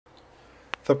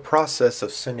The process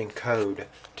of sending code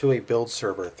to a build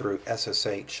server through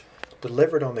SSH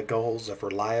delivered on the goals of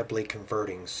reliably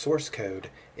converting source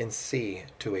code in C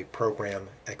to a program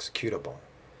executable.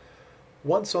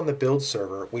 Once on the build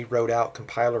server, we wrote out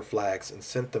compiler flags and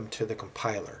sent them to the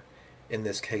compiler, in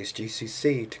this case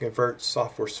GCC, to convert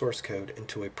software source code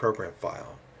into a program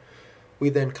file.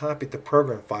 We then copied the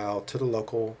program file to the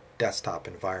local desktop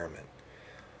environment.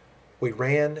 We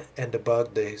ran and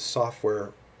debugged the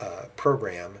software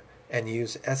program and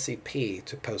used SCP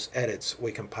to post edits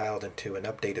we compiled into an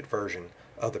updated version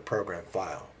of the program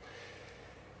file.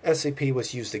 SCP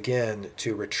was used again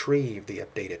to retrieve the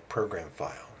updated program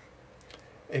file.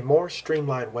 A more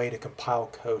streamlined way to compile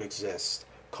code exists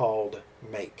called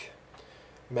make.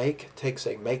 Make takes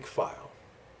a makefile.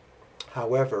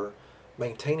 However,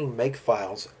 maintaining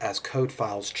makefiles as code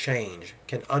files change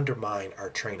can undermine our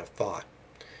train of thought.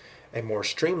 A more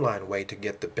streamlined way to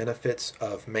get the benefits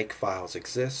of makefiles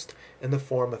exists in the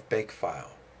form of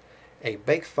Bakefile. A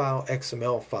Bakefile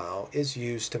XML file is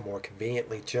used to more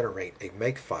conveniently generate a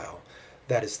makefile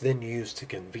that is then used to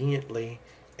conveniently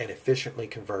and efficiently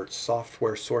convert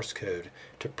software source code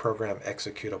to program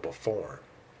executable form.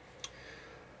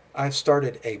 I've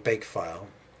started a Bakefile,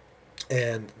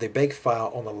 and the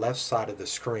Bakefile on the left side of the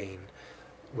screen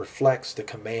reflects the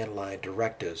command line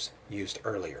directives used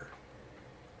earlier.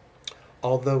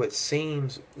 Although it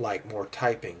seems like more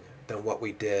typing than what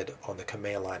we did on the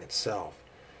command line itself,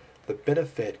 the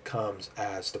benefit comes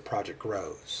as the project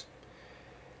grows.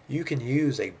 You can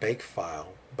use a Bakefile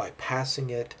by passing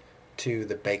it to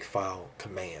the Bakefile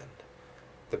command.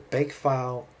 The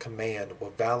Bakefile command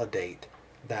will validate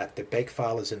that the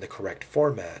Bakefile is in the correct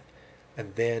format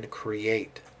and then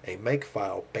create a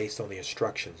makefile based on the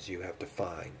instructions you have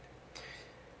defined.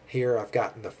 Here I've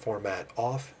gotten the format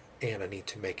off and I need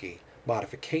to make a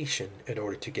modification in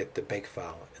order to get the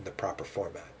Bakefile in the proper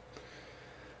format.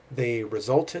 The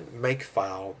resultant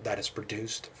makefile that is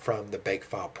produced from the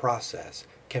Bakefile process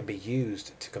can be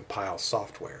used to compile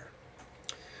software.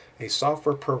 A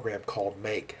software program called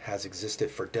Make has existed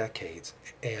for decades,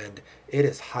 and it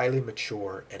is highly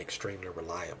mature and extremely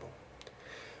reliable.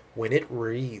 When it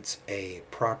reads a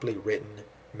properly written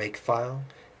makefile,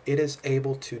 it is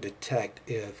able to detect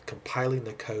if compiling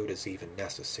the code is even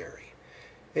necessary.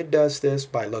 It does this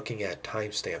by looking at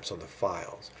timestamps on the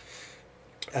files.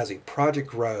 As a project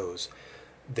grows,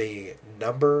 the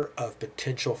number of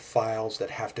potential files that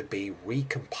have to be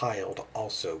recompiled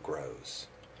also grows.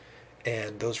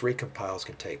 And those recompiles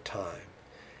can take time.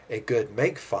 A good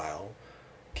makefile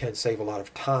can save a lot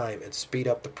of time and speed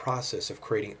up the process of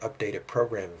creating updated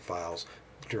programming files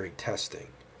during testing.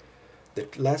 The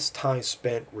less time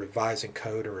spent revising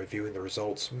code and reviewing the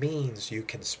results means you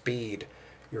can speed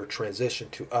your transition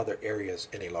to other areas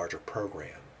in a larger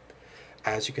program.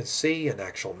 As you can see, an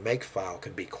actual makefile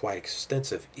can be quite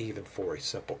extensive even for a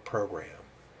simple program.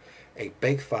 A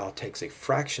bakefile takes a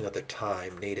fraction of the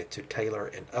time needed to tailor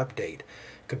and update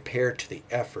compared to the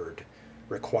effort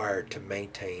required to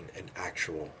maintain an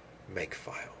actual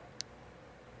makefile.